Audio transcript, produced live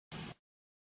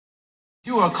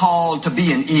You are called to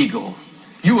be an eagle.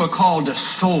 You are called to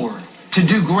soar, to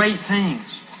do great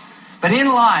things. But in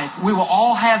life, we will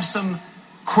all have some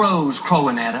crows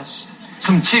crowing at us,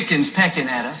 some chickens pecking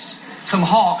at us, some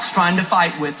hawks trying to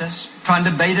fight with us, trying to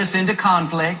bait us into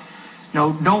conflict.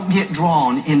 No, don't get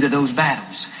drawn into those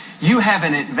battles. You have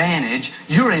an advantage.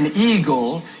 You're an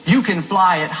eagle. You can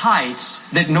fly at heights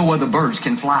that no other birds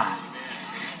can fly.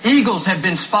 Eagles have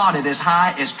been spotted as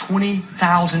high as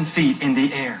 20,000 feet in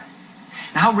the air.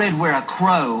 Now, I read where a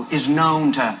crow is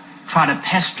known to try to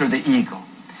pester the eagle.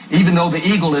 Even though the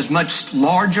eagle is much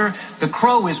larger, the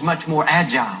crow is much more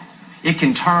agile. It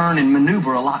can turn and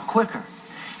maneuver a lot quicker.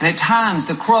 And at times,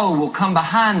 the crow will come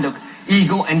behind the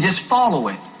eagle and just follow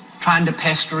it, trying to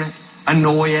pester it,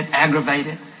 annoy it, aggravate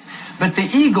it. But the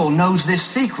eagle knows this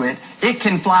secret. It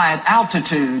can fly at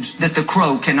altitudes that the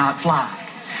crow cannot fly.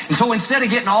 And so instead of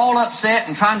getting all upset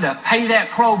and trying to pay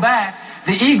that crow back,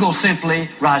 the eagle simply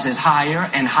rises higher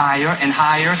and higher and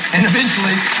higher, and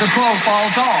eventually the crow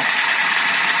falls off.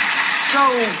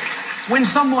 So when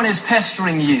someone is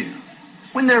pestering you,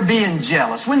 when they're being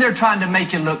jealous, when they're trying to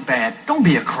make you look bad, don't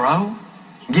be a crow.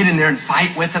 Get in there and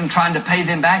fight with them, trying to pay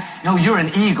them back. No, you're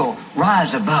an eagle.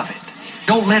 Rise above it.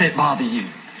 Don't let it bother you.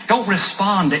 Don't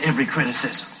respond to every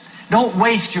criticism. Don't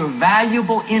waste your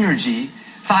valuable energy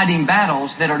fighting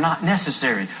battles that are not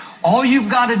necessary. All you've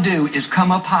got to do is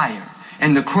come up higher.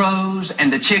 And the crows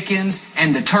and the chickens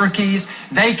and the turkeys,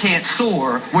 they can't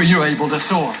soar where you're able to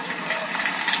soar.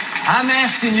 I'm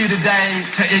asking you today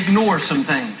to ignore some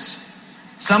things.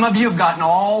 Some of you have gotten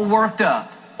all worked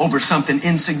up over something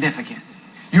insignificant.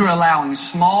 You're allowing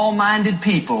small-minded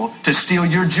people to steal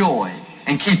your joy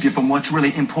and keep you from what's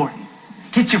really important.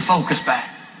 Get your focus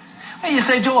back. Well, you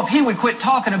say, Joe, if he would quit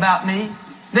talking about me,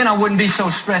 then I wouldn't be so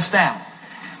stressed out.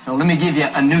 Now, let me give you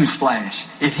a news flash.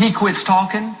 If he quits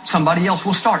talking, somebody else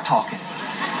will start talking.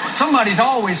 Somebody's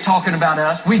always talking about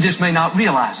us. We just may not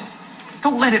realize it.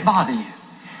 Don't let it bother you.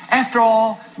 After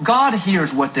all, God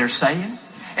hears what they're saying.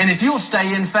 And if you'll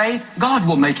stay in faith, God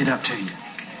will make it up to you.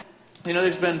 You know,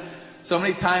 there's been so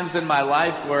many times in my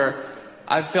life where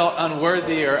I felt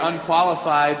unworthy or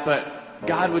unqualified, but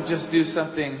God would just do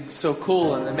something so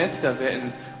cool in the midst of it.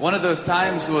 And one of those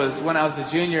times was when I was a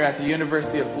junior at the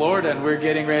University of Florida, and we were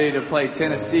getting ready to play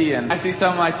Tennessee. And I see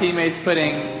some of my teammates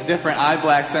putting different eye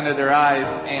blacks under their eyes,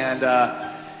 and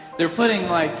they're putting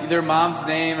like their mom's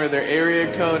name or their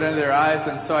area code under their eyes.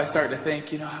 And so I started to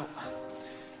think, you know,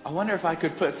 I wonder if I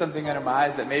could put something under my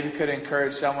eyes that maybe could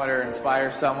encourage someone or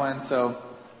inspire someone. So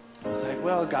I was like,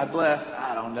 well, God bless.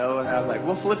 I don't know. And I was like,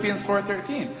 well, Philippians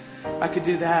 4:13. I could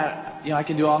do that. You know, I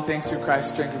can do all things through Christ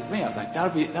who strengthens me. I was like,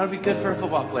 that would be good for a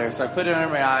football player. So I put it under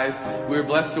my eyes. We were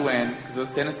blessed to win because it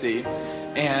was Tennessee.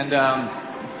 And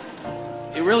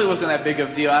it really wasn't that big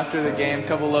of a deal. After the game, a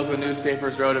couple local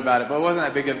newspapers wrote about it, but it wasn't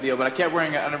that big of a deal. But I kept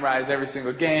wearing it under my eyes every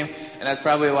single game. And as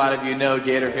probably a lot of you know,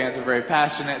 Gator fans are very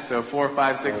passionate. So 4,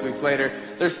 5, 6 weeks later,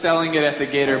 they're selling it at the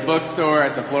Gator bookstore,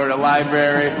 at the Florida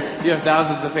Library. You have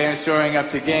thousands of fans showing up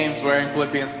to games wearing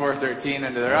Philippians 4:13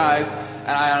 under their eyes.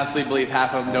 And I honestly believe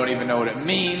half of them don't even know what it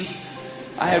means.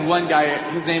 I had one guy,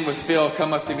 his name was Phil,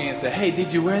 come up to me and say, hey,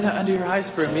 did you wear that under your eyes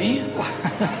for me?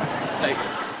 It's like,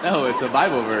 no, it's a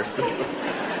Bible verse.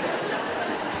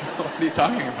 What are you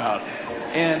talking about?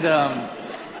 And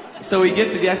so we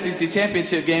get to the SEC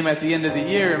championship game at the end of the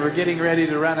year, and we're getting ready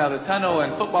to run out of the tunnel.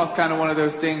 And football's kind of one of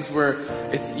those things where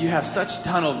you have such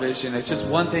tunnel vision. It's just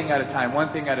one thing at a time, one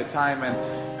thing at a time. And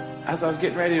as I was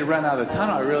getting ready to run out of the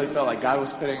tunnel, I really felt like God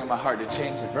was putting in my heart to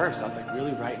change the verse. I was like,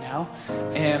 really, right now?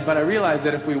 But I realized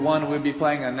that if we won, we'd be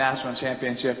playing a national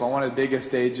championship on one of the biggest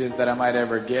stages that I might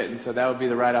ever get. And so that would be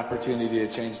the right opportunity to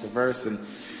change the verse. And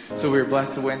so we were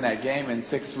blessed to win that game. In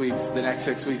 6 weeks, the next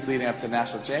 6 weeks leading up to the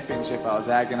national championship, I was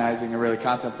agonizing and really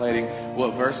contemplating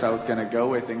what verse I was going to go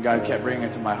with. And God kept bringing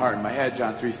it to my heart and my head,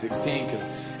 John 3:16, because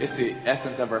it's the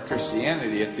essence of our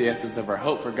Christianity. It's the essence of our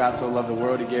hope. For God so loved the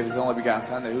world, he gave his only begotten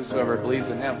Son, that whosoever believes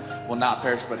in him will not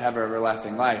perish but have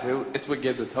everlasting life. It's what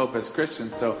gives us hope as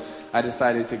Christians. So I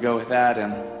decided to go with that.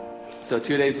 And so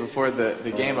 2 days before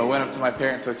the game, I went up to my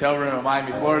parents' hotel room in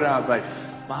Miami, Florida, and I was like,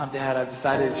 Mom, Dad, I've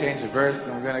decided to change the verse,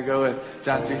 and we're going to go with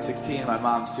John 3:16. My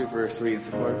mom's super sweet and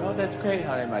supportive. Oh, that's great,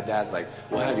 honey. My dad's like,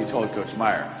 well, have you told Coach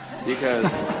Meyer?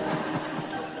 Because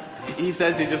he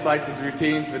says he just likes his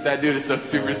routines, but that dude is so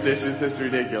superstitious, it's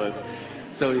ridiculous.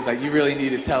 So he's like, you really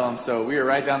need to tell him. So we were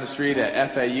right down the street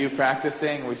at FAU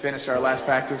practicing. We finished our last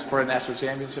practice for the national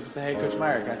championship and said, hey, Coach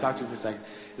Meyer, can I talk to you for a second?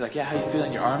 He's like, yeah, how you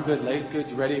feeling? Your arm good, leg good?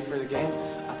 You ready for the game?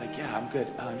 I was like, yeah, I'm good.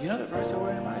 You know the verse I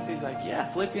wear in my eyes? He's like,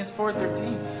 yeah, Philippians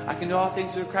 4:13. I can do all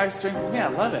things through Christ who strengthens me. I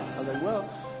love it. I was like, well,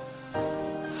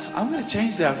 I'm going to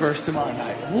change that verse tomorrow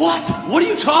night. What? What are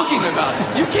you talking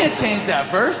about? You can't change that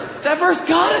verse. That verse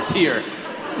got us here.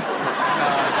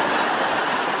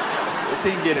 It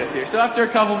didn't get us here. So after a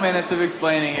couple minutes of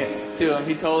explaining it to him,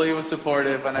 he totally was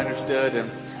supportive and understood. And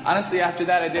honestly, after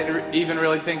that, I didn't even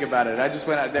really think about it. I just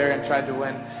went out there and tried to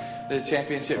win the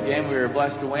championship game. We were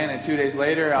blessed to win, and 2 days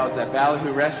later I was at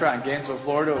Ballyhoo Restaurant in Gainesville,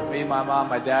 Florida with me, my mom,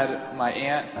 my dad, my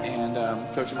aunt, and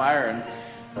Coach Meyer. And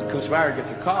Coach Meyer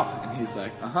gets a call, and he's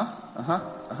like,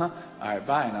 all right,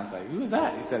 bye. And I was like, who was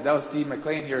that? He said, that was Steve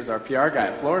McLean here, is our PR guy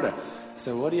at Florida. I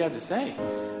said, what do you have to say?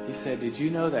 He said, did you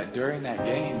know that during that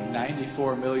game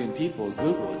 94 million people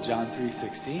Googled John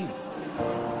 3:16?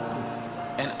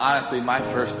 And honestly, my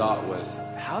first thought was,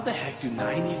 how the heck do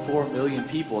 94 million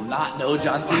people not know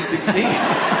John 3:16?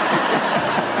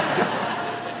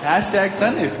 Hashtag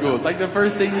Sunday school. It's like the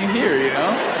first thing you hear, you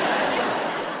know?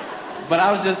 But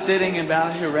I was just sitting in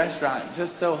Ballyhoo Restaurant,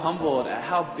 just so humbled at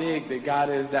how big the God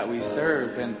is that we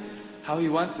serve and how he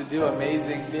wants to do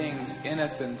amazing things in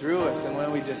us and through us. And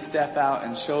when we just step out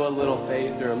and show a little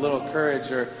faith or a little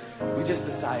courage, or we just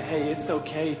decide, hey, it's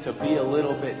okay to be a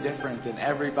little bit different than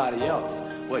everybody else,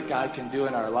 what God can do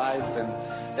in our lives. And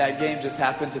that game just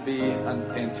happened to be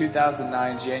in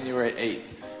 2009, January 8th.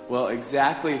 Well,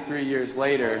 exactly 3 years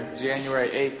later,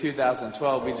 January 8th,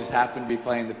 2012, we just happened to be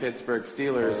playing the Pittsburgh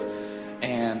Steelers.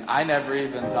 And I never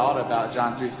even thought about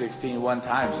John 3:16 one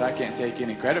time, so I can't take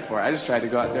any credit for it. I just tried to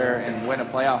go out there and win a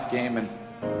playoff game, and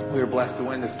we were blessed to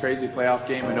win this crazy playoff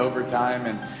game in overtime.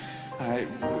 And I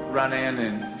run in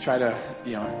and try to,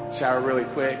 shower really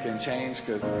quick and change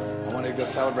because I wanted to go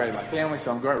celebrate with my family.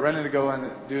 So I'm running to go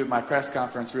and do my press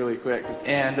conference really quick.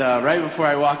 And right before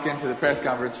I walk into the press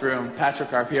conference room,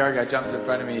 Patrick, our PR guy, jumps in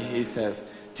front of me. He says,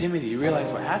 Timmy, do you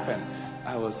realize what happened?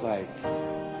 I was like,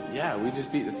 yeah, we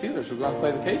just beat the Steelers. We're going to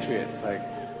play the Patriots. Like,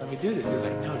 let me do this. He's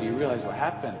like, no, do you realize what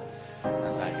happened? I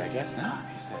was like, I guess not.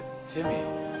 He said, Timmy,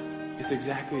 it's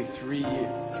exactly 3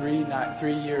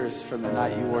 years from the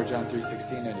night you wore John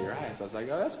 3:16 under your eyes. I was like,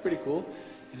 oh, that's pretty cool.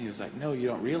 And he was like, no, you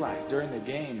don't realize. During the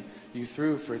game, you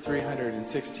threw for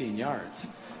 316 yards.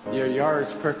 Your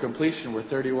yards per completion were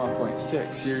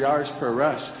 31.6. Your yards per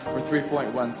rush were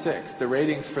 3.16. The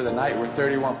ratings for the night were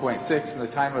 31.6, and the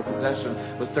time of possession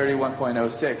was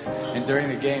 31.06. And during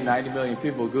the game, 90 million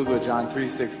people Googled John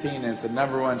 3:16, and it's the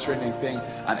 #1 trending thing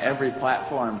on every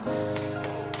platform.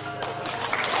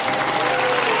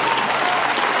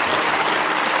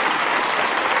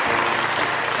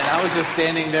 I was just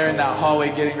standing there in that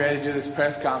hallway getting ready to do this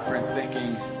press conference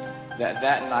thinking that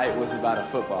night was about a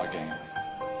football game.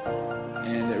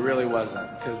 And it really wasn't,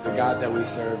 because the God that we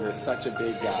serve is such a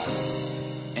big God.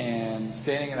 And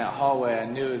standing in that hallway, I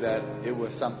knew that it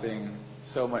was something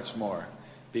so much more.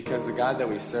 Because the God that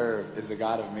we serve is a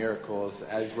God of miracles,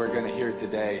 as we're going to hear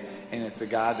today. And it's a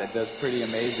God that does pretty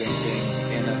amazing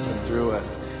things in us and through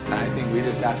us. And I think we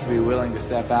just have to be willing to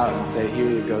step out and say, here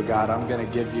you go, God, I'm going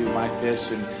to give you my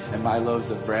fish and my loaves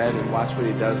of bread, and watch what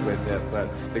he does with it. But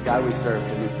the God we serve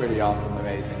can be pretty awesome,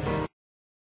 amazing.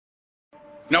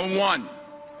 Number one,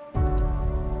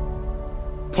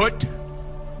 put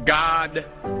God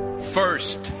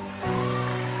first.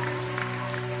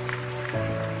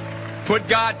 Put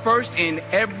God first in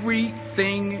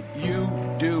everything you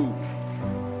do.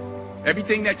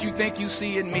 Everything that you think you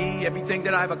see in me, everything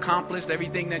that I've accomplished,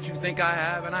 everything that you think I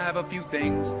have, and I have a few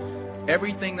things,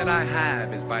 everything that I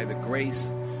have is by the grace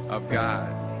of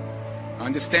God.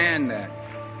 Understand that.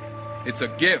 It's a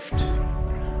gift.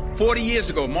 40 years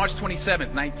ago, March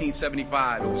 27th,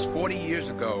 1975, it was 40 years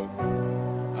ago,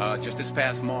 just this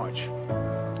past March,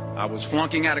 I was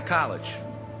flunking out of college.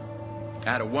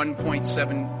 I had a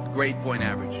 1.7 grade point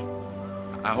average.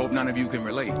 I hope none of you can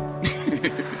relate.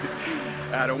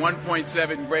 I had a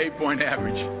 1.7 grade point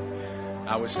average.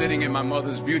 I was sitting in my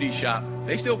mother's beauty shop.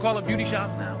 They still call it beauty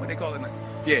shop now? What they call it now?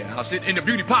 Yeah, I was sitting in the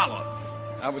beauty parlor.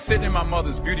 I was sitting in my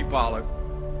mother's beauty parlor,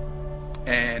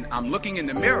 and I'm looking in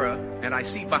the mirror, and I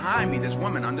see behind me this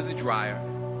woman under the dryer.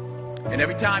 And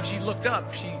every time she looked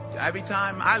up, every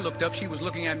time I looked up, she was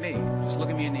looking at me, just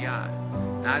looking me in the eye.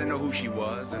 And I didn't know who she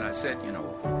was, and I said,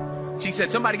 she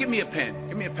said, somebody give me a pen,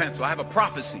 give me a pencil, I have a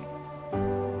prophecy.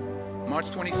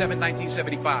 March 27,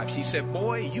 1975, she said,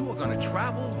 boy, you are going to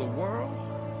travel the world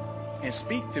and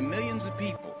speak to millions of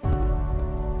people.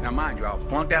 Now, mind you, I was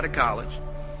flunked out of college.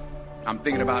 I'm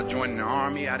thinking about joining the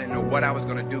army. I didn't know what I was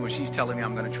going to do, and she's telling me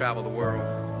I'm going to travel the world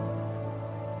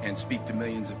and speak to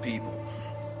millions of people.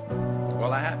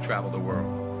 Well, I have traveled the world,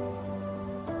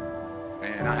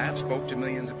 and I have spoke to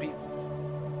millions of people.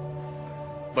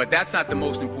 But that's not the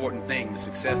most important thing, the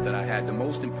success that I had. The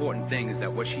most important thing is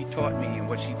that what she taught me and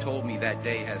what she told me that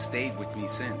day has stayed with me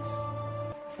since.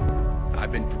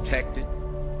 I've been protected.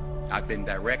 I've been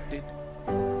directed.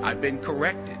 I've been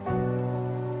corrected.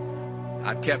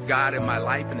 I've kept God in my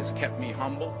life and it's kept me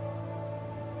humble.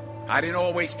 I didn't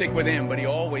always stick with him, but he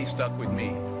always stuck with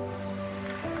me.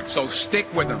 So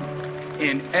stick with him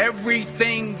in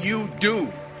everything you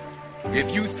do.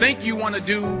 If you think you want to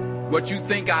do what you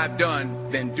think I've done,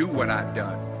 then do what I've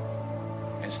done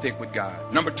and stick with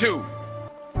God. Number 2,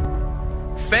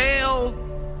 fail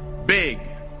big.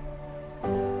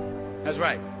 That's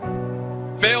right.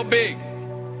 Fail big.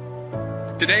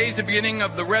 Today's the beginning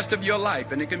of the rest of your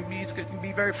life, and it can be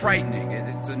very frightening.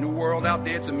 It's a new world out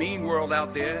there. It's a mean world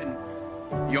out there, and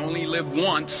you only live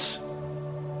once.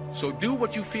 So do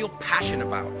what you feel passionate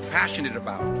about.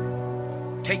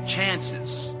 Take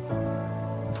chances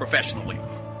professionally.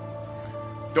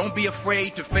 Don't be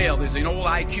afraid to fail. There's an old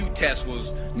IQ test,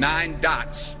 was 9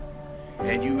 dots,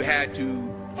 and you had to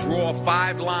draw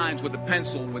 5 lines with a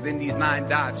pencil within these 9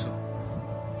 dots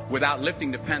without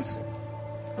lifting the pencil.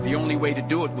 The only way to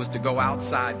do it was to go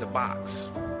outside the box.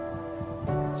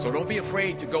 So don't be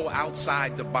afraid to go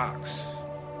outside the box.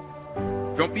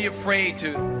 Don't be afraid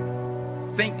to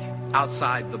think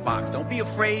outside the box. Don't be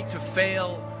afraid to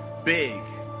fail big,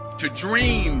 to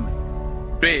dream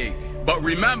big. But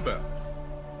remember,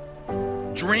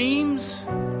 dreams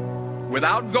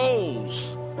without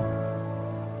goals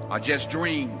are just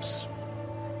dreams,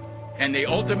 and they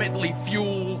ultimately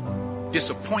fuel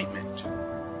disappointment.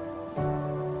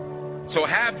 So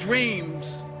have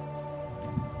dreams,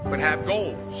 but have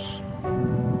goals.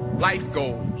 Life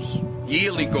goals,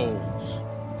 yearly goals,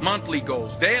 monthly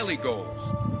goals, daily goals.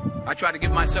 I try to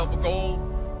give myself a goal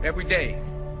every day.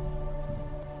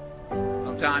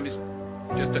 Sometimes it's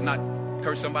just to not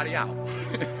curse somebody out.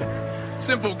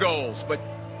 Simple goals, but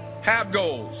have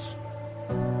goals.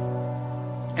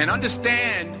 And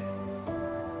understand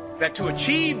that to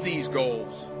achieve these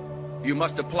goals, you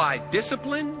must apply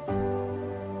discipline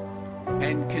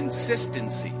and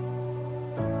consistency.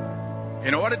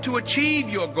 In order to achieve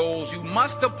your goals, you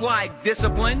must apply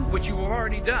discipline, which you've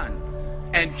already done,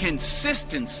 and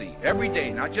consistency every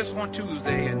day, not just on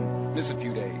Tuesday and miss a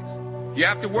few days. You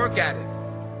have to work at it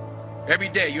every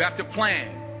day. You have to plan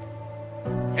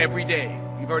every day.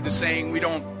 You've heard the saying, we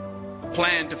don't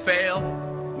plan to fail,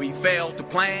 we fail to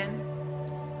plan.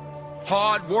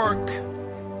 Hard work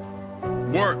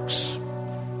works.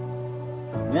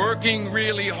 Working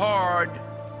really hard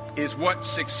is what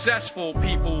successful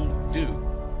people do.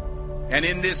 And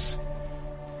in this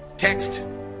text,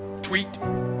 tweet,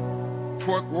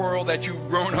 twerk world that you've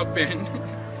grown up in,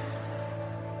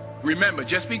 remember,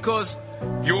 just because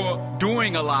you're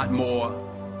doing a lot more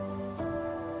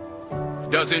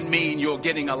doesn't mean you're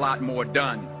getting a lot more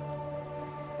done.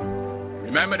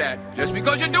 Remember that. Just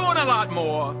because you're doing a lot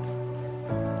more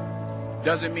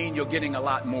doesn't mean you're getting a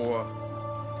lot more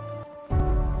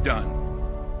done.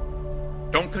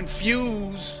 Don't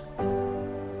confuse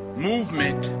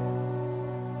movement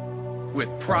with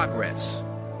progress.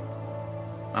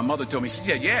 My mother told me, she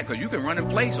said, yeah, because you can run in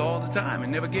place all the time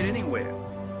and never get anywhere.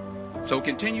 So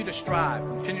continue to strive,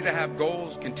 continue to have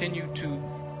goals, continue to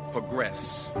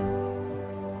progress.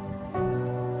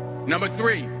 Number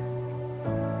 3,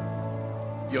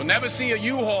 you'll never see a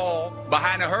U-Haul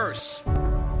behind a hearse.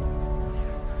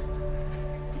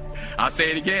 I'll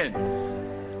say it again.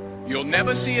 You'll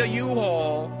never see a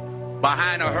U-Haul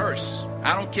behind a hearse.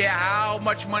 I don't care how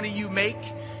much money you make,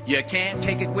 you can't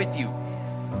take it with you.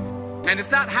 And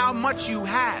it's not how much you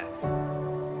have.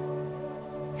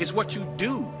 It's what you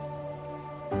do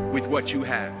with what you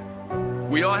have.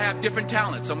 We all have different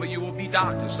talents. Some of you will be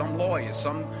doctors, some lawyers,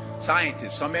 some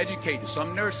scientists, some educators,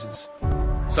 some nurses,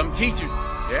 some teachers.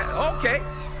 Yeah, okay.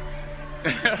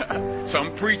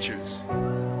 Some preachers.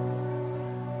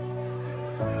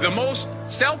 The most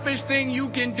selfish thing you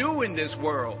can do in this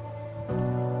world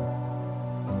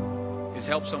is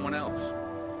help someone else.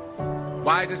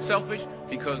 Why is it selfish?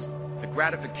 Because the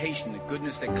gratification, the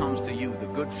goodness that comes to you, the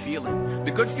good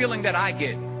feeling that I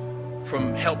get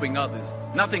from helping others,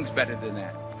 nothing's better than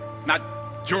that. Not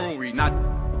jewelry, not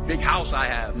big house I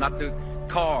have, not the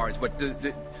cars, but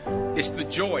it's the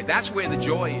joy. That's where the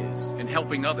joy is, in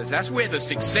helping others. That's where the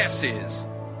success is.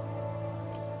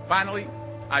 Finally,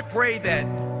 I pray that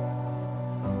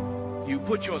you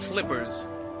put your slippers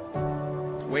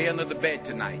way under the bed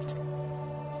tonight,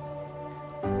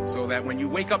 so that when you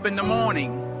wake up in the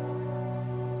morning,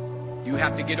 you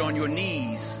have to get on your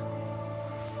knees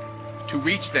to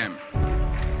reach them.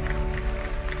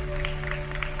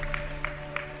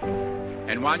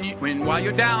 And while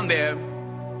you're down there,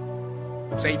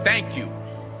 say thank you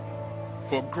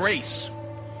for grace.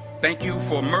 Thank you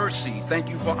for mercy. Thank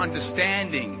you for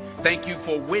understanding. Thank you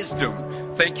for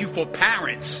wisdom. Thank you for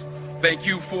parents. Thank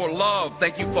you for love.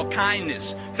 Thank you for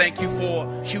kindness. Thank you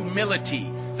for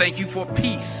humility. Thank you for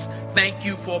peace. Thank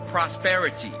you for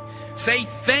prosperity. Say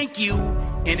thank you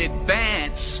in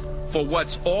advance for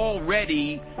what's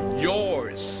already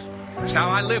yours. That's how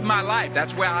I live my life.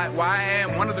 That's why I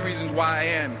am. One of the reasons why I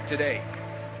am today.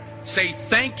 Say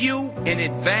thank you in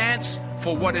advance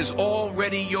for what is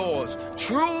already yours.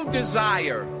 True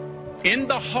desire in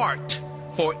the heart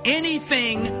for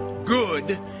anything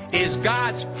good is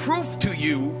God's proof to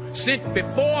you sent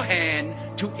beforehand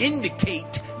to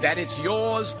indicate that it's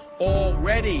yours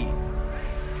already.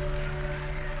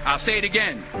 I'll say it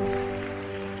again.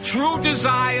 True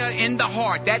desire in the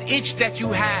heart, that itch that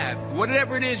you have,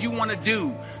 whatever it is you want to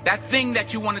do, that thing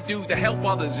that you want to do to help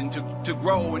others and to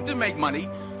grow and to make money,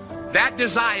 that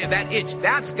desire, that itch,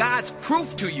 that's God's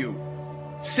proof to you,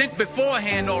 sent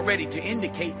beforehand already to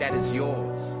indicate that it's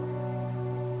yours.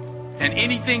 And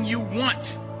anything you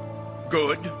want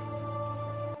good,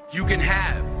 you can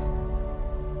have.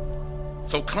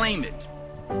 So claim it.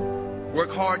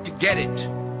 Work hard to get it.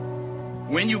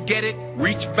 When you get it,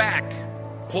 reach back.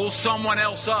 Pull someone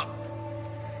else up.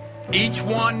 Each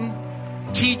one,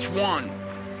 teach one.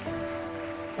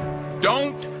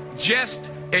 Don't just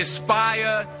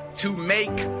aspire to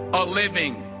make a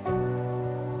living.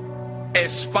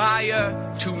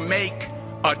 Aspire to make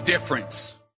a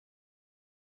difference.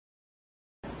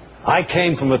 I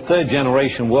came from a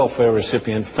third-generation welfare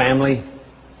recipient family.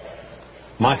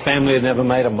 My family had never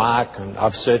made a mark, and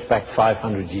I've searched back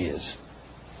 500 years.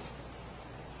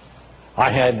 I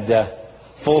had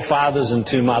 4 fathers and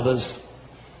 2 mothers.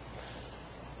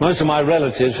 Most of my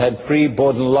relatives had free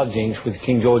board and lodgings with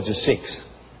King George VI.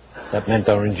 That meant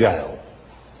they were in jail.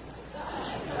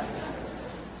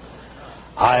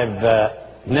 I've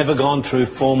never gone through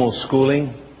formal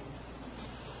schooling.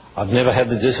 I've never had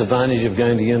the disadvantage of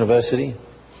going to university.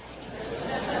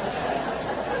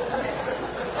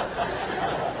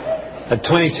 At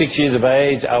 26 years of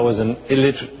age, I was an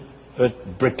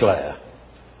illiterate bricklayer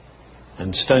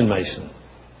and stonemason.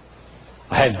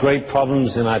 I had great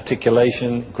problems in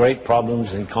articulation, great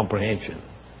problems in comprehension.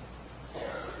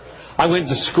 I went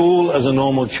to school as a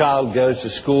normal child goes to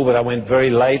school, but I went very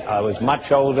late. I was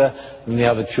much older than the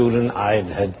other children. I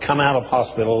had come out of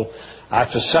hospital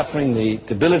after suffering the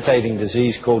debilitating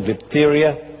disease called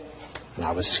diphtheria, and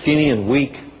I was skinny and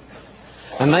weak.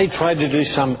 And they tried to do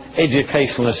some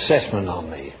educational assessment on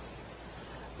me.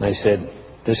 They said,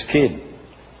 this kid,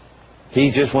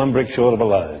 he's just 1 brick short of a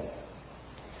load.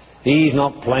 He's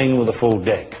not playing with a full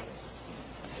deck.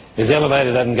 His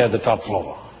elevator doesn't go to the top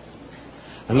floor.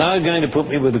 And they were going to put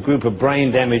me with a group of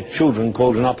brain-damaged children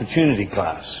called an opportunity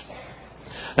class.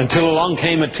 Until along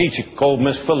came a teacher called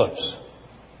Miss Phillips.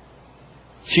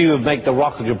 She would make the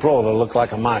Rock of Gibraltar look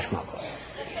like a marshmallow.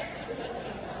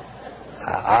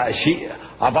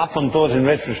 I've often thought in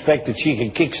retrospect that she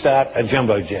could kickstart a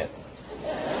jumbo jet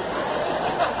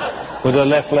with her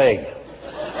left leg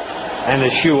and a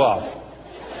shoe off.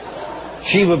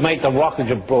 She would make the Rock of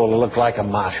Gibraltar look like a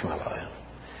marshmallow.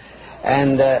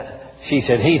 And she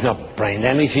said, he's not brain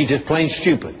damaged, he's just plain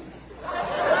stupid.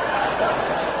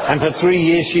 And for 3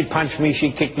 years she'd punch me,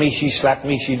 she'd kick me, she slapped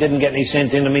me, she didn't get any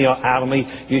sense into me or out of me.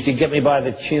 Used to get me by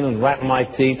the chin and rattle my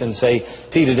teeth and say,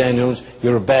 Peter Daniels,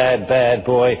 you're a bad, bad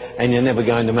boy and you're never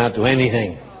going to amount to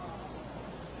anything.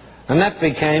 And that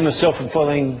became a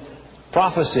self-fulfilling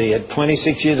prophecy. At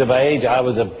 26 years of age, I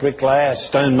was a bricklayer,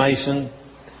 stonemason,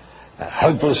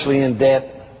 hopelessly in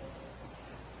debt.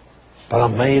 But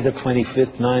on May the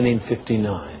 25th,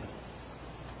 1959,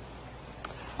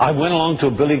 I went along to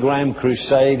a Billy Graham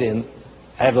crusade in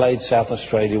Adelaide, South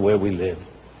Australia, where we live.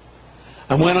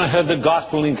 And when I heard the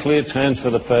gospel in clear terms for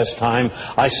the first time,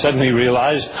 I suddenly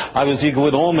realized I was equal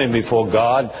with all men before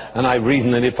God, and I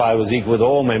reasoned that if I was equal with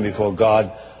all men before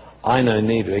God, I no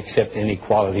need to accept any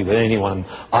equality with anyone.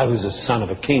 I was a son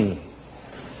of a king.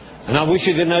 And I wish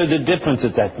you could know the difference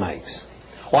that makes.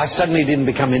 Well, I suddenly didn't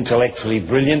become intellectually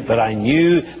brilliant, but I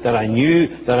knew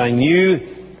that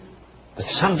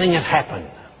something had happened.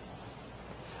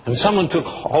 And someone took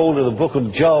hold of the book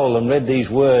of Joel and read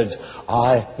these words,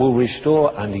 I will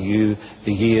restore unto you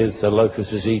the years the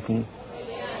locust has eaten.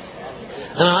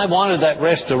 And I wanted that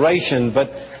restoration,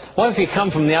 but what if you come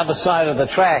from the other side of the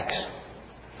tracks?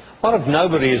 What if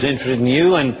nobody is interested in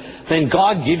you, and then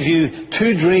God gives you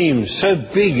 2 dreams so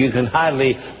big you can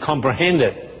hardly comprehend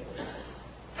it?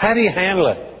 How do you handle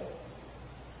it?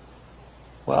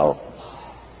 Well,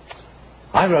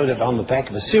 I wrote it on the back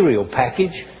of a cereal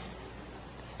package.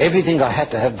 Everything I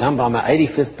had to have done by my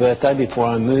 85th birthday before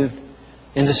I moved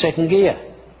into second gear.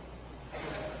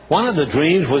 One of the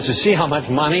dreams was to see how much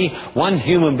money one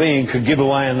human being could give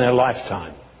away in their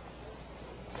lifetime.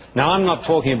 Now, I'm not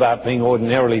talking about being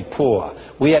ordinarily poor.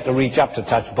 We had to reach up to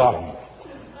touch bottom.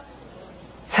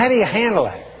 How do you handle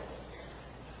that?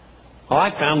 Well, I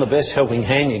found the best helping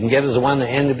hand you can get is the one at the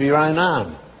end of your own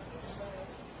arm.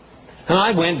 And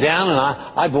I went down and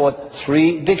I bought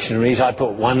 3 dictionaries. I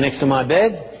put one next to my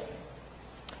bed.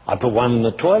 I put one in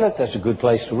the toilet. That's a good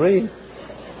place to read.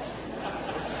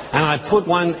 And I put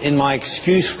one in my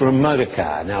excuse for a motor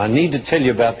car. Now, I need to tell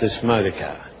you about this motor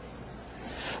car.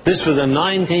 This was a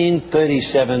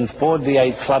 1937 Ford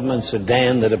V8 Clubman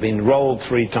sedan that had been rolled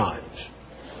 3 times.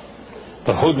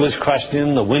 The hood was crushed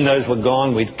in, the windows were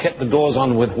gone, we'd kept the doors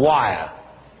on with wire.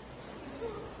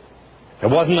 It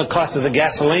wasn't the cost of the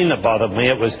gasoline that bothered me,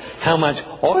 it was how much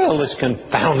oil this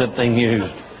confounded thing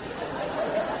used.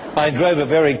 I drove it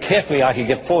very carefully. I could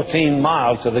get 14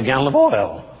 miles to the gallon of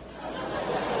oil.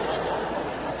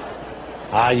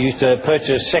 I used to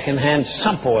purchase second-hand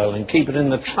sump oil and keep it in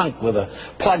the trunk with a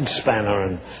plug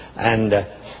spanner. And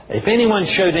if anyone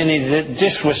showed any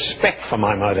disrespect for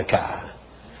my motor car,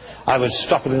 I would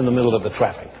stop it in the middle of the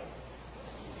traffic.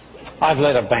 I've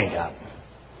let a bank up.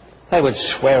 They would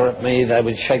swear at me, they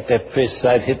would shake their fists,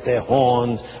 they'd hit their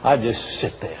horns. I'd just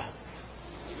sit there.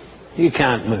 You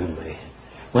can't move me.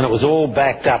 When it was all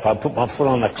backed up, I'd put my foot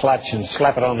on the clutch and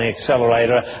slap it on the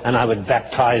accelerator, and I would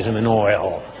baptize them in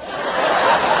oil.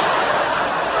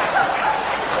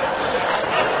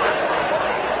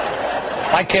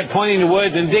 I kept pointing to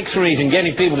words in dictionaries and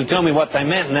getting people to tell me what they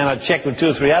meant, and then I'd check with 2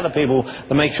 or 3 other people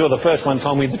to make sure the first one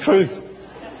told me the truth.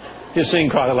 You've seen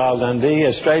Crocodile Dundee.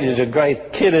 Australia's a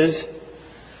great kidders.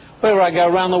 Wherever I go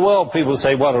around the world, people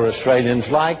say, what are Australians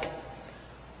like?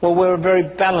 Well, we're a very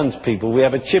balanced people. We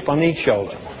have a chip on each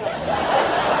shoulder.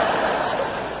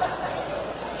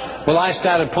 Well, I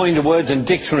started pointing to words in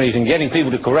dictionaries and getting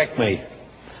people to correct me.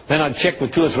 Then I'd check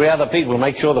with 2 or 3 other people to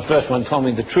make sure the first one told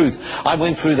me the truth. I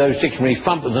went through those dictionaries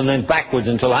frontwards and then backwards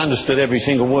until I understood every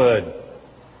single word.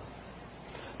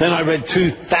 Then I read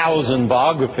 2,000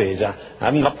 biographies. I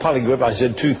haven't got polygrip, I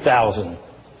said 2,000.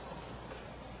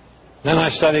 Then I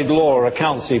studied law,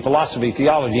 accountancy, philosophy,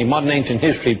 theology, modern ancient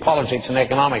history, politics and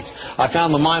economics. I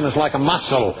found the mind was like a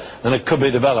muscle and it could be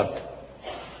developed.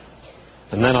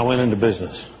 And then I went into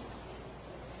business.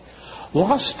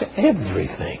 Lost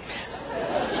everything.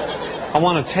 I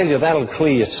want to tell you, that'll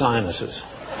clear your sinuses.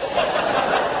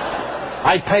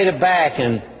 I paid it back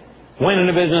and went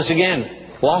into business again.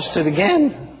 Lost it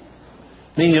again.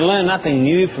 I mean, you learn nothing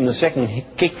new from the second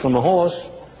kick from a horse.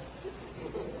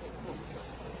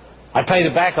 I paid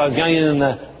it back. I was going in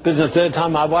the business the 3rd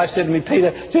time. My wife said to me,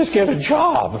 Peter, just get a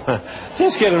job.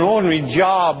 Just get an ordinary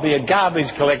job, be a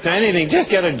garbage collector, anything. Just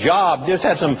get a job. Just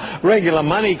have some regular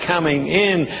money coming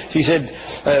in. She said,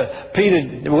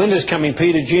 Peter, winter's coming.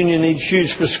 Peter Jr. needs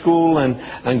shoes for school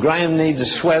and Graham needs a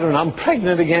sweater and I'm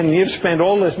pregnant again and you've spent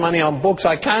all this money on books.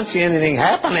 I can't see anything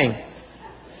happening.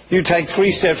 You take 3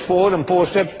 steps forward and 4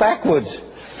 steps backwards.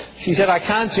 She said, I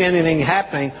can't see anything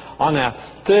happening. On our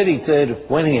 33rd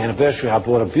wedding anniversary, I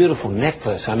bought a beautiful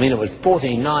necklace. I mean, it was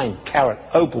 49-carat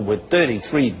opal with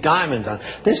 33 diamonds on.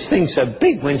 This thing's so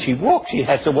big, when she walks, she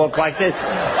has to walk like this.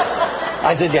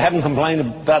 I said, you haven't complained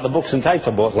about the books and tapes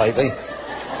I bought lately.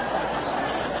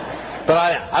 But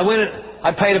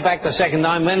I paid it back the 2nd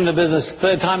time, went into business the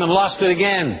 3rd time and lost it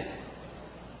again.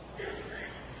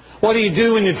 What do you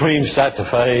do when your dreams start to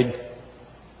fade?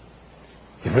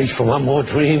 You reach for one more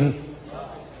dream.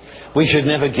 We should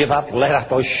never give up, let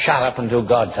up, or shut up until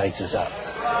God takes us up.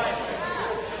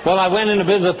 Well, I went into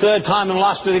business the 3rd time and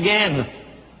lost it again.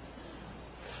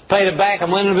 Paid it back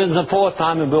and went into business the 4th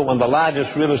time and built one of the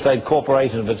largest real estate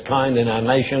corporations of its kind in our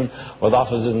nation, with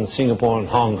offices in Singapore and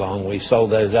Hong Kong. We sold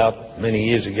those out many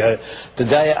years ago.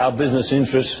 Today, our business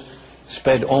interests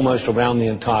spread almost around the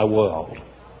entire world.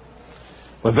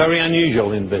 We're very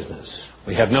unusual in business.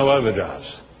 We have no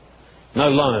overdrafts, no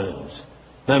loans,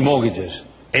 no mortgages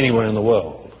anywhere in the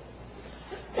world.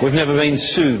 We've never been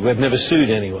sued. We've never sued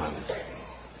anyone.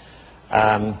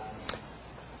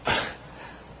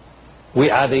 We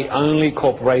are the only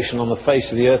corporation on the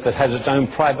face of the earth that has its own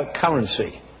private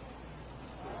currency.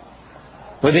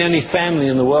 We're the only family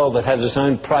in the world that has its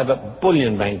own private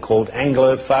bullion bank called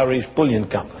Anglo Far East Bullion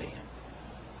Company.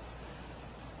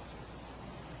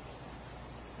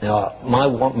 Now, my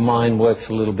mind works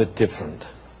a little bit different,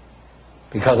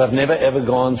 because I've never ever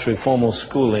gone through formal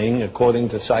schooling. According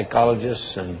to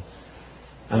psychologists and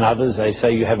others, they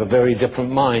say you have a very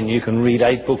different mind. You can read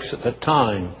 8 books at a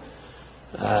time.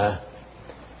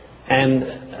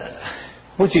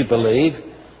 Would you believe,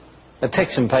 a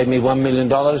Texan paid me $1 million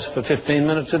for 15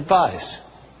 minutes advice.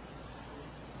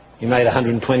 You made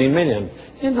 120 million.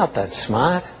 You're not that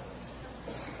smart.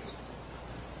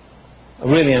 It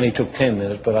really only took 10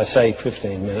 minutes, but I say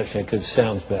 15 minutes because it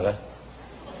sounds better.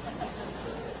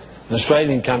 An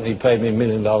Australian company paid me $1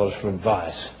 million for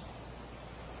advice.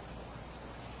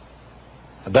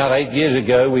 About 8 years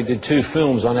ago, we did 2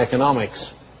 films on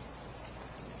economics.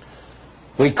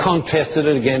 We contested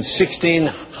it against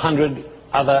 1,600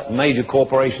 other major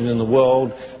corporations in the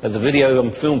world at the Video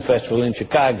and Film Festival in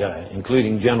Chicago,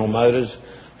 including General Motors,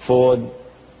 Ford,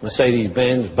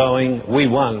 Mercedes-Benz, Boeing. We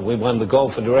won. We won the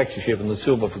gold for directorship and the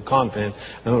silver for content,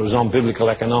 and it was on biblical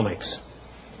economics.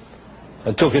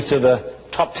 It took it to the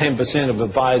top 10% of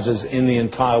advisors in the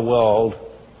entire world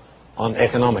on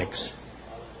economics.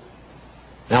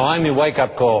 Now, I'm your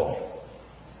wake-up call.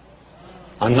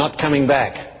 I'm not coming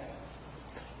back.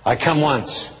 I come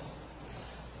once.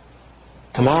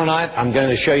 Tomorrow night, I'm going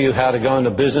to show you how to go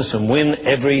into business and win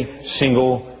every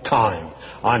single time.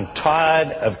 I'm tired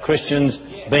of Christians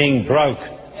being broke.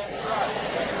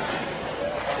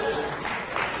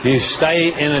 You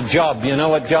stay in a job. You know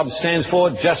what job stands for?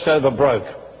 Just over broke.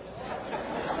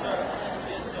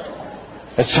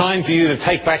 It's time for you to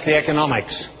take back the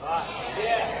economics.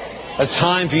 It's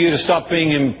time for you to stop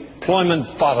being employment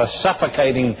fodder,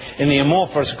 suffocating in the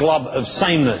amorphous glob of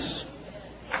sameness.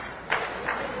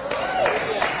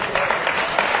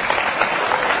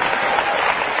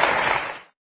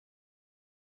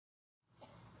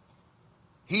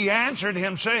 He answered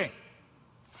him saying,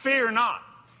 fear not.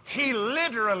 He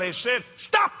literally said,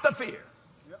 stop the fear.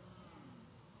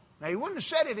 Now, he wouldn't have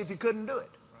said it if he couldn't do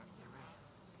it.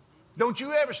 Don't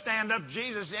you ever stand up to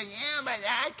Jesus and say, yeah, but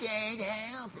I can't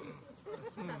help it.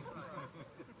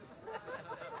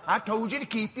 I told you to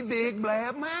keep your big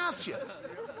blab mouth shut.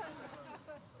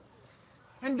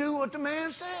 And do what the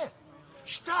man said.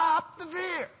 Stop the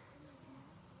fear.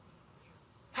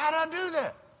 How'd I do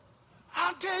that?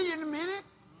 I'll tell you in a minute.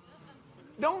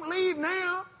 Don't leave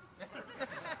now.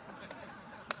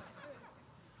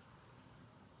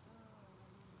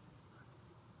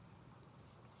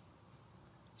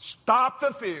 Stop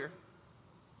the fear.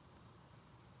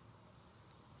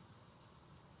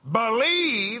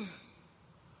 Believe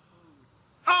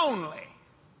only.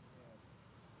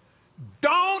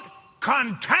 Don't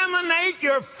contaminate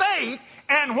your faith.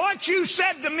 And what you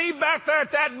said to me back there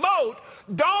at that boat,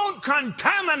 don't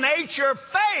contaminate your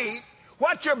faith,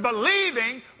 what you're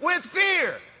believing, with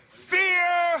fear.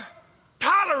 Fear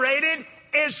tolerated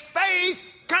is faith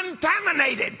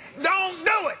contaminated. Don't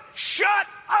do it. Shut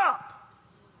up.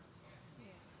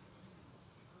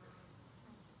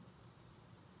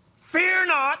 Fear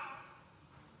not.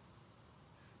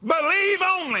 Believe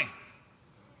only.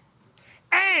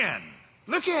 And,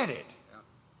 look at it.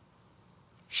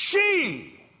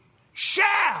 She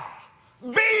shall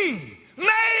be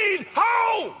made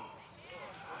whole.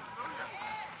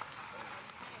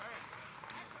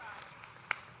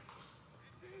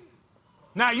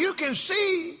 Now you can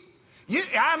see, you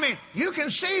can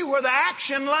see where the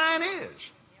action line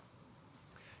is.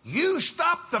 You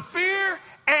stop the fear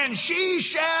and she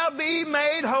shall be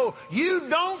made whole. You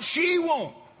don't, she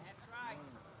won't. That's right.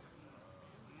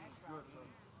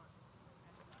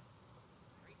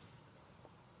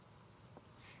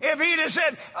 If he'd have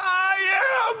said,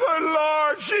 yeah, but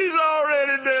Lord, she's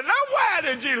already dead. Now, why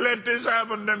did you let this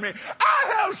happen to me?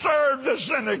 I have served the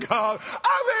synagogue.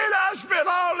 I spent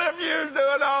all them years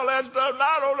doing all that stuff, and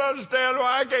I don't understand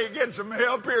why I can't get some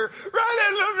help here. Right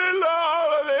in the middle of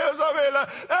all of this.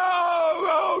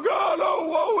 Oh, God, oh,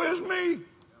 woe is me.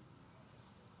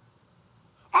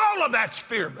 All of that's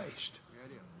fear-based.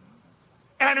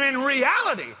 And in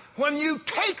reality, when you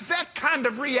take that kind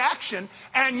of reaction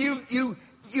and you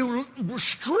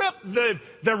strip the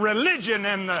religion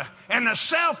and the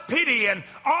self-pity and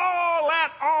all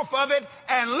that off of it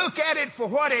and look at it for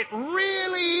what it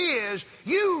really is,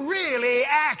 you really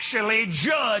actually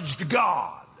judged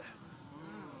God.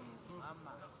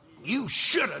 You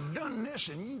should have done this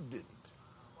and you didn't.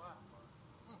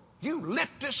 You let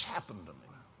this happen to me.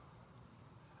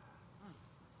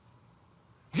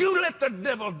 You let the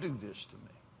devil do this to me.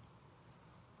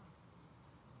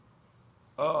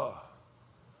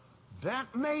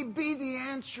 That may be the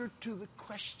answer to the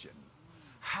question,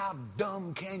 how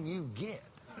dumb can you get?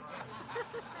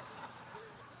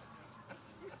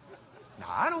 Now,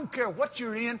 I don't care what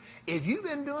you're in. If you've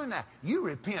been doing that, you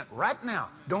repent right now.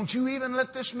 Don't you even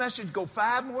let this message go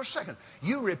 5 more seconds.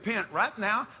 You repent right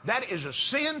now. That is a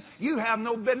sin. You have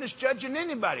no business judging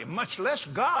anybody, much less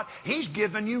God. He's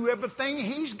given you everything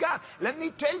He's got. Let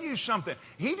me tell you something.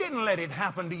 He didn't let it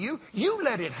happen to you. You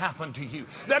let it happen to you.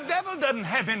 The devil doesn't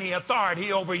have any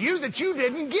authority over you that you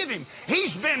didn't give him.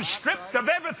 He's been stripped of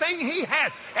everything he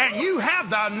had. And you have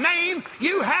the name,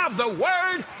 you have the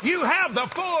word, you have the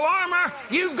full armor,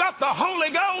 you've got the Holy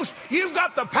Ghost, you've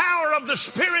got the power of the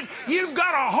Spirit, you've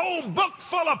got a whole book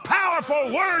full of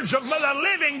powerful words of the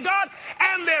living God,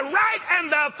 and the right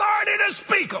and the authority to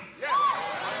speak them.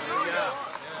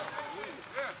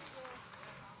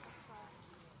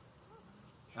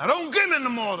 Now don't give me no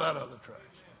more of that other trash.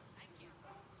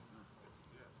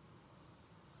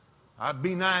 I'd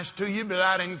be nice to you, but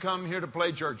I didn't come here to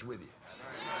play church with you.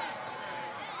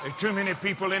 There's too many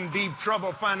people in deep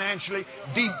trouble financially,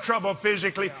 deep trouble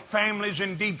physically, families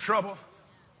in deep trouble.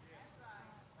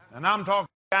 And I'm talking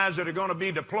guys that are going to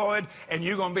be deployed, and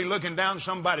you're going to be looking down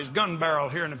somebody's gun barrel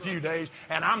here in a few days,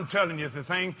 and I'm telling you the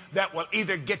thing that will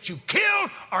either get you killed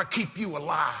or keep you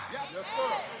alive. Yes, sir.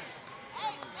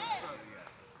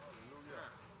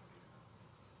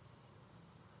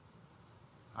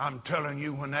 I'm telling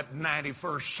you, when that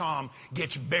 91st Psalm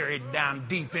gets buried down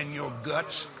deep in your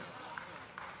guts,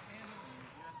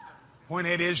 when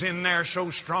it is in there so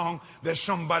strong that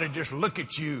somebody just look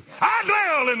at you, I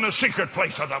dwell in the secret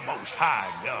place of the Most High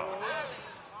God.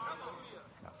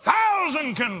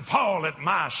 1,000 can fall at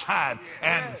my side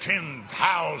and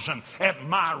 10,000 at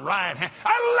my right hand.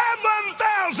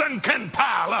 11,000 can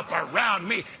pile up around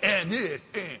me, and it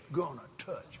ain't gonna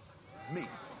touch me.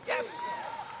 Yes.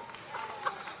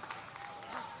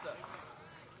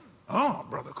 Oh,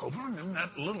 Brother Copeland, isn't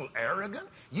that a little arrogant?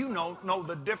 You don't know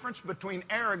the difference between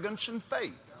arrogance and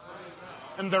faith.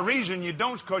 And the reason you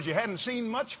don't is because you hadn't seen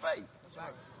much faith.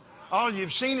 All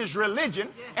you've seen is religion,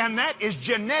 and that is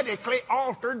genetically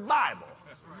altered Bible.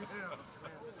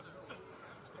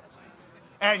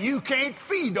 And you can't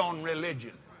feed on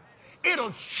religion.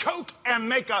 It'll choke and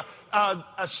make a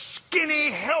skinny,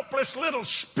 helpless little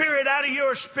spirit out of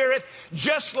your spirit,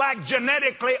 just like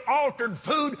genetically altered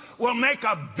food will make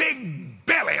a big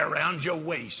belly around your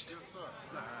waist.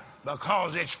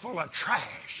 Because it's full of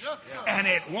trash, and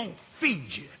it won't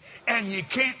feed you. And you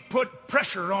can't put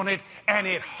pressure on it and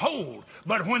it hold.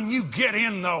 But when you get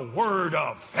in the word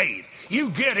of faith, you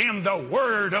get in the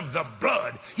word of the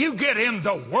blood, you get in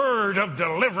the word of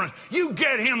deliverance, you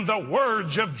get in the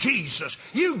words of Jesus,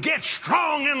 you get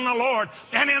strong in the Lord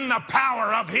and in the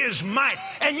power of His might,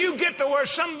 and you get to where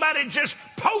somebody just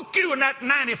poke you and that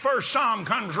 91st Psalm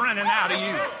comes running out of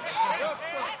you.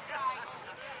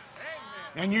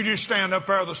 And you just stand up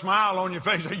there with a smile on your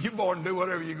face and say, you boy can do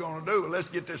whatever you're going to do. Let's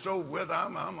get this over with.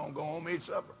 I'm going to go home and eat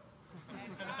supper.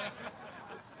 That's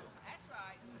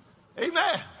right. Amen.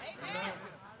 Amen.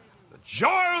 The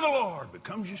joy of the Lord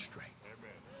becomes your strength.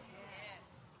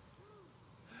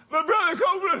 But Brother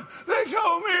Copeland, they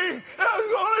told me I was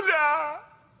going to die.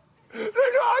 They know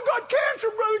I got cancer,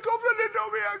 Brother Copeland. They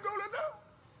told me I was going to die.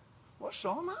 Well,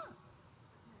 so am I.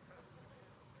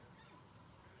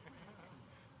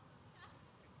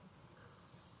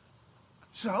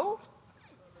 So,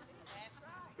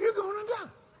 you're going to die.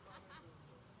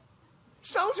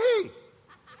 So's he.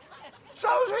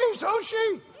 So's he. So's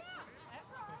she.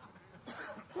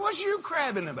 What's you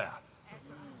crabbing about?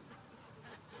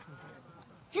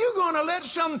 You're going to let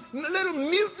some little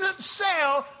mutant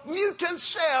cell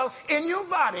in your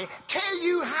body tell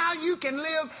you how you can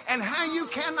live and how you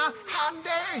cannot. How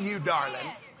dare you, darling?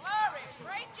 Glory.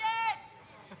 Preach it.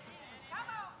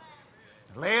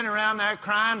 Laying around there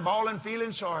crying, bawling,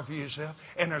 feeling sorry for yourself.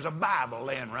 And there's a Bible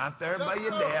laying right there by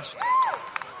your desk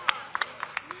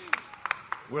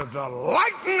with the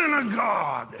lightning of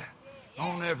God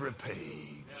on every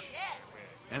page.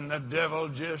 And the devil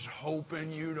just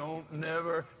hoping you don't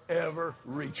never, ever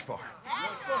reach for it.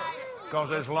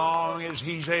 Because as long as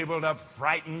he's able to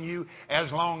frighten you,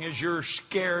 as long as you're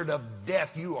scared of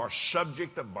death, you are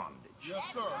subject to bondage. Yes,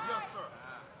 sir. Yes,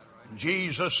 sir.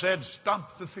 Jesus said,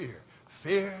 stop the fear.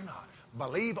 Fear not.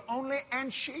 Believe only,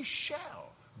 and she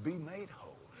shall be made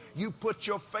whole. You put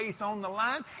your faith on the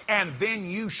line, and then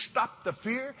you stop the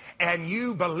fear, and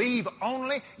you believe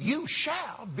only, you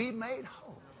shall be made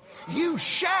whole. You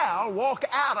shall walk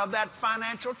out of that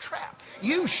financial trap.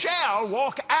 You shall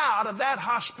walk out of that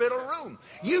hospital room.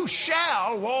 You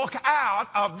shall walk out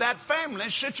of that family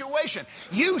situation.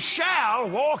 You shall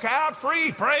walk out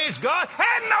free, praise God,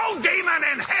 and no demon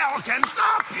in hell can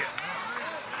stop you.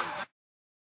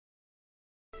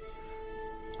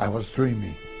 I was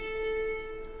dreaming.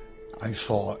 I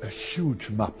saw a huge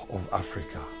map of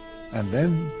Africa. And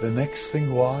then the next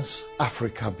thing was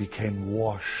Africa became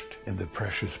washed in the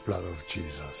precious blood of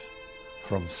Jesus,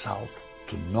 from south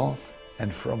to north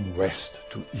and from west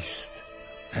to east.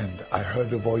 And I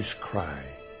heard a voice cry.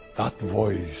 That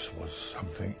voice was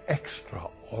something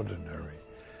extraordinary.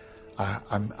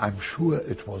 I'm sure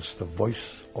it was the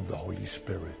voice of the Holy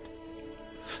Spirit.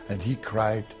 And he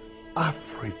cried,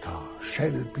 Africa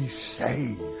shall be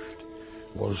saved.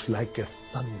 It was like a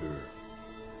thunder.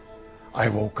 I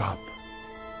woke up.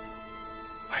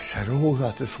 I said, oh,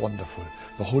 that is wonderful.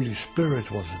 The Holy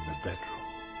Spirit was in the bedroom.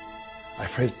 I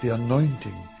felt the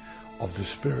anointing of the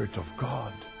Spirit of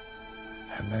God.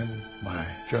 And then my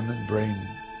German brain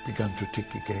began to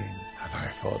tick again. And I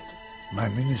thought, my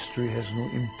ministry has no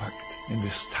impact in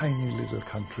this tiny little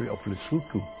country of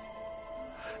Lesotho.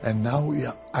 And now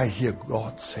I hear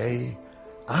God say,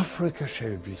 Africa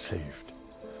shall be saved.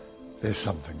 There's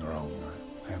something wrong.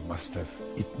 I must have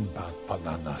eaten bad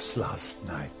bananas last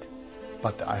night.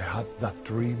 But I had that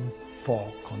dream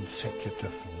 4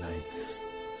 consecutive nights.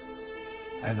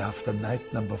 And after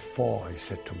night number 4, I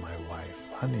said to my wife,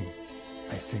 honey,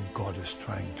 I think God is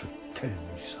trying to tell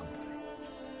me something.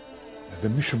 The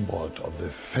mission board of the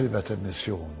Felberter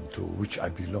Mission, to which I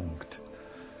belonged,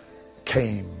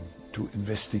 came to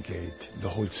investigate the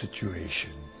whole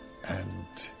situation. And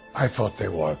I thought they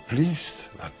were pleased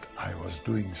that I was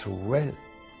doing so well.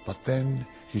 But then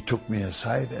he took me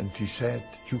aside and he said,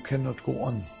 you cannot go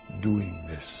on doing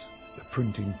this. The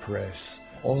printing press,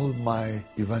 all my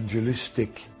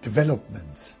evangelistic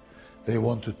developments, they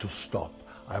wanted to stop.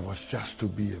 I was just to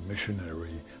be a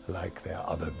missionary like their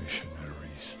other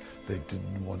missionaries. They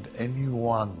didn't want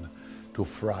anyone to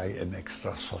fry an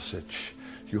extra sausage.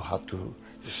 You had to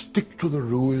stick to the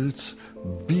rules,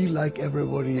 be like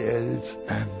everybody else.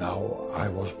 And now I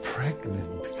was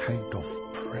pregnant, kind of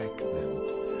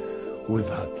pregnant, with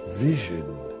that vision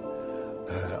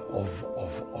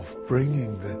of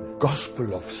bringing the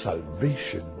gospel of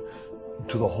salvation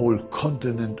to the whole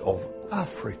continent of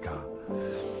Africa.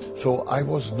 So I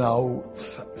was now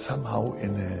somehow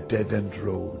in a dead-end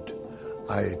road.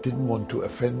 I didn't want to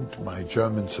offend my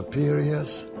German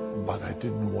superiors, but I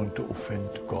didn't want to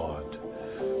offend God.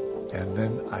 And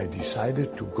then I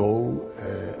decided to go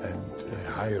and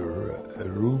hire a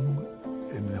room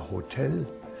in a hotel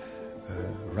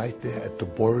right there at the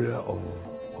border of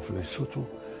Lesotho.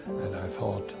 And I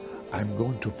thought, I'm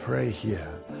going to pray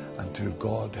here until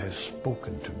God has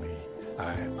spoken to me.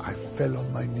 I fell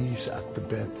on my knees at the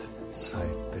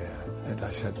bedside there, and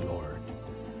I said, Lord,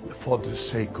 for the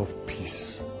sake of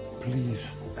peace,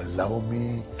 please allow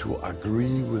me to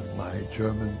agree with my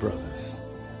German brothers.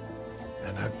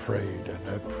 And I prayed, and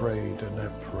I prayed, and I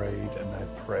prayed, and I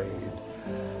prayed.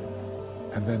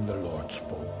 And then the Lord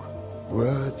spoke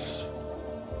words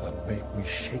that make me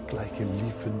shake like a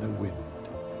leaf in the wind.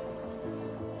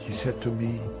 He said to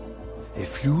me,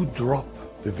 if you drop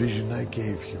the vision I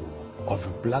gave you of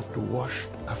a blood-washed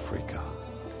Africa,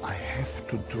 I have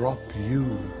to drop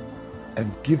you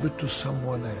and give it to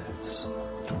someone else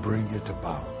to bring it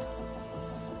about.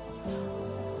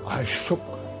 I shook.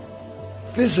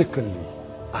 Physically,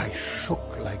 I shook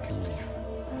like a leaf.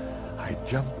 I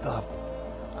jumped up.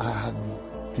 I hadn't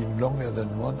been longer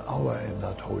than 1 hour in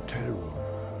that hotel room.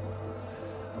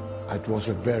 It was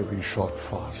a very short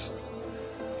fast.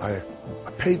 I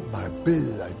paid my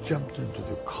bill. I jumped into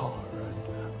the car and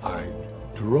I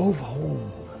drove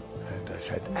home. And I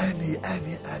said, Annie,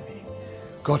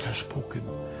 God has spoken.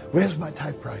 Where's my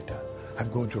typewriter? I'm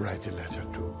going to write a letter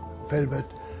to Velvet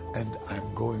and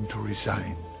I'm going to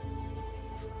resign.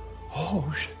 Oh,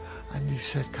 and he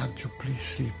said, can't you please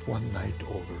sleep one night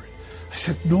over it? I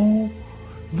said, no,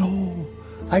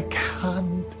 I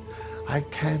can't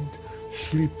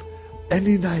sleep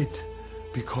any night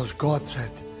because God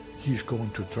said he's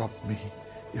going to drop me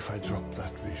if I drop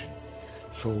that vision.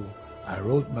 So I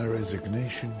wrote my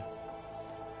resignation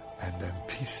and then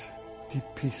peace, deep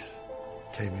peace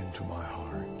came into my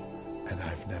heart and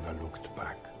I've never looked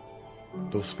back.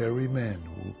 Those very men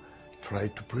who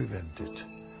tried to prevent it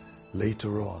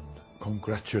later on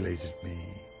congratulated me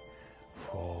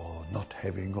for not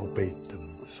having obeyed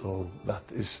them. So that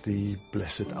is the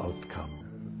blessed outcome.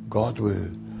 God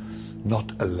will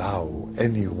not allow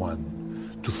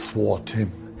anyone to thwart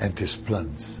him and his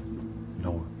plans.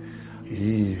 No,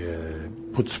 he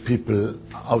puts people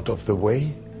out of the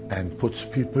way and puts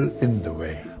people in the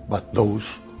way. But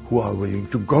those who are willing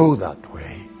to go that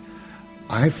way,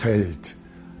 I felt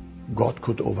God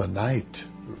could overnight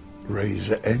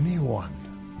raise anyone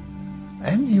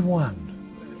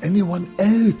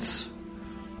else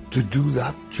to do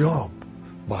that job.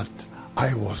 But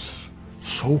I was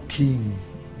so keen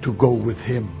to go with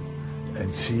him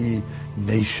and see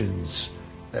nations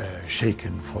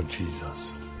shaken for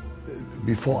Jesus.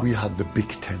 Before we had the big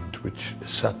tent which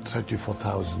sat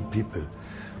 34,000 people,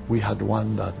 we had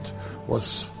one that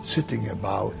was sitting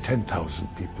about 10,000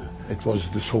 people. It was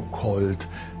the so-called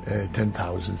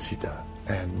 10,000 seater.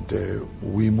 And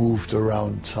we moved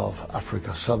around South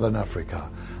Africa, Southern Africa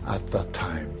at that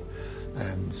time.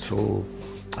 And so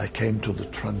I came to the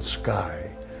Transkei,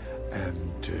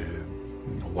 and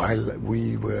while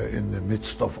we were in the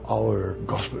midst of our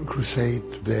gospel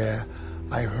crusade there,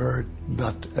 I heard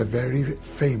that a very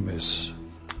famous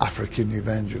African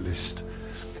evangelist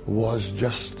was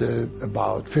just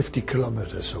about 50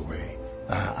 kilometers away.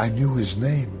 I knew his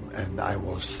name, and I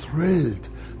was thrilled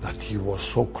that he was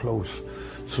so close.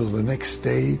 So the next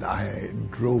day I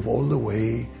drove all the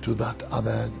way to that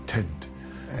other tent,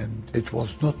 and it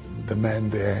was not the man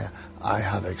there I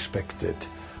had expected,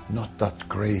 not that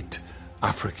great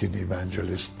African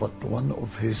evangelist, but one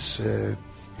of his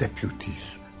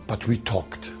deputies. But we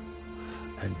talked,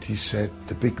 and he said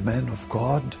the big man of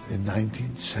God in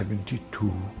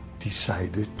 1972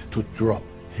 decided to drop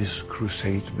his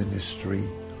crusade ministry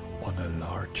on a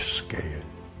large scale.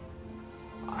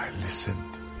 I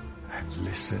listened and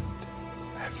listened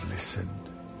and listened,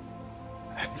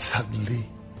 and suddenly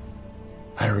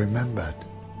I remembered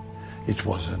it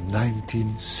was in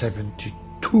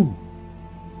 1972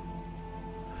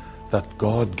 that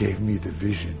God gave me the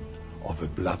vision of a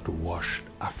blood-washed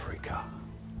Africa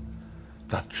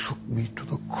that shook me to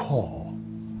the core.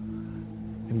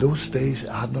 In those days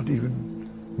I had not even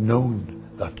known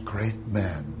that great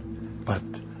man, but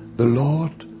the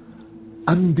Lord,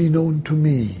 unbeknown to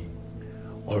me,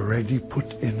 already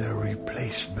put in a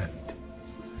replacement.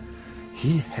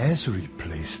 He has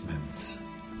replacements,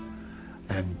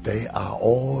 and they are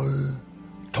all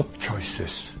top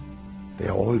choices. They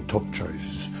are all top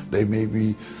choices. They may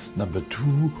be number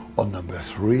 2 or number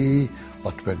 3,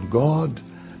 but when God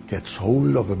gets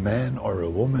hold of a man or a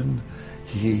woman,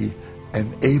 he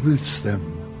enables them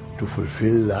to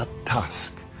fulfill that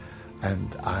task.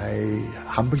 And I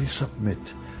humbly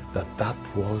submit that that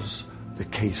was the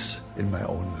case in my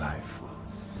own life.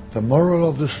 The moral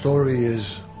of the story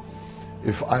is,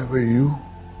 if I were you,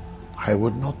 I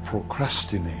would not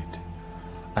procrastinate,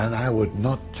 and I would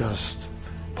not just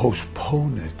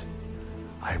postpone it.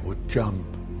 I would jump,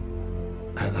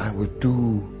 and I would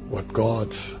do what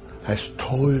God has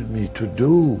told me to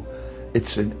do.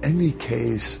 It's in any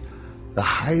case the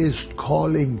highest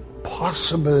calling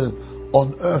possible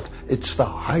on earth. It's the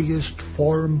highest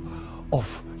form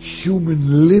of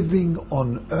human living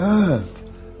on earth.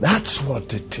 That's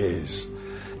what it is.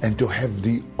 And to have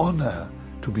the honor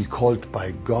to be called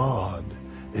by God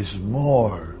is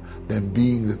more than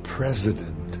being the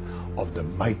president of the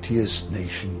mightiest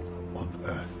nation on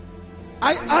earth.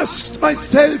 I asked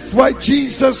myself why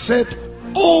Jesus said,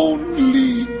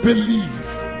 only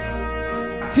believe.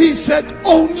 He said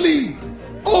only,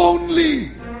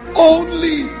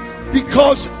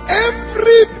 because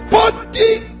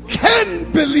everybody can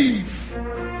believe.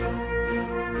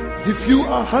 If you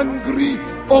are hungry,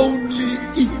 only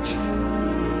eat.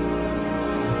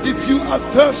 If you are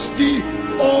thirsty,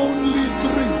 only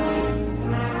drink.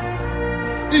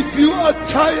 If you are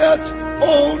tired,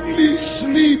 only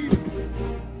sleep.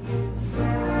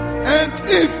 And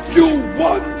if you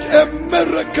want a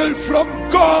miracle from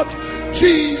God,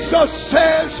 Jesus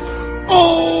says,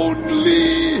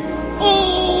 only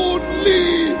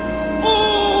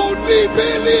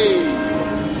believe.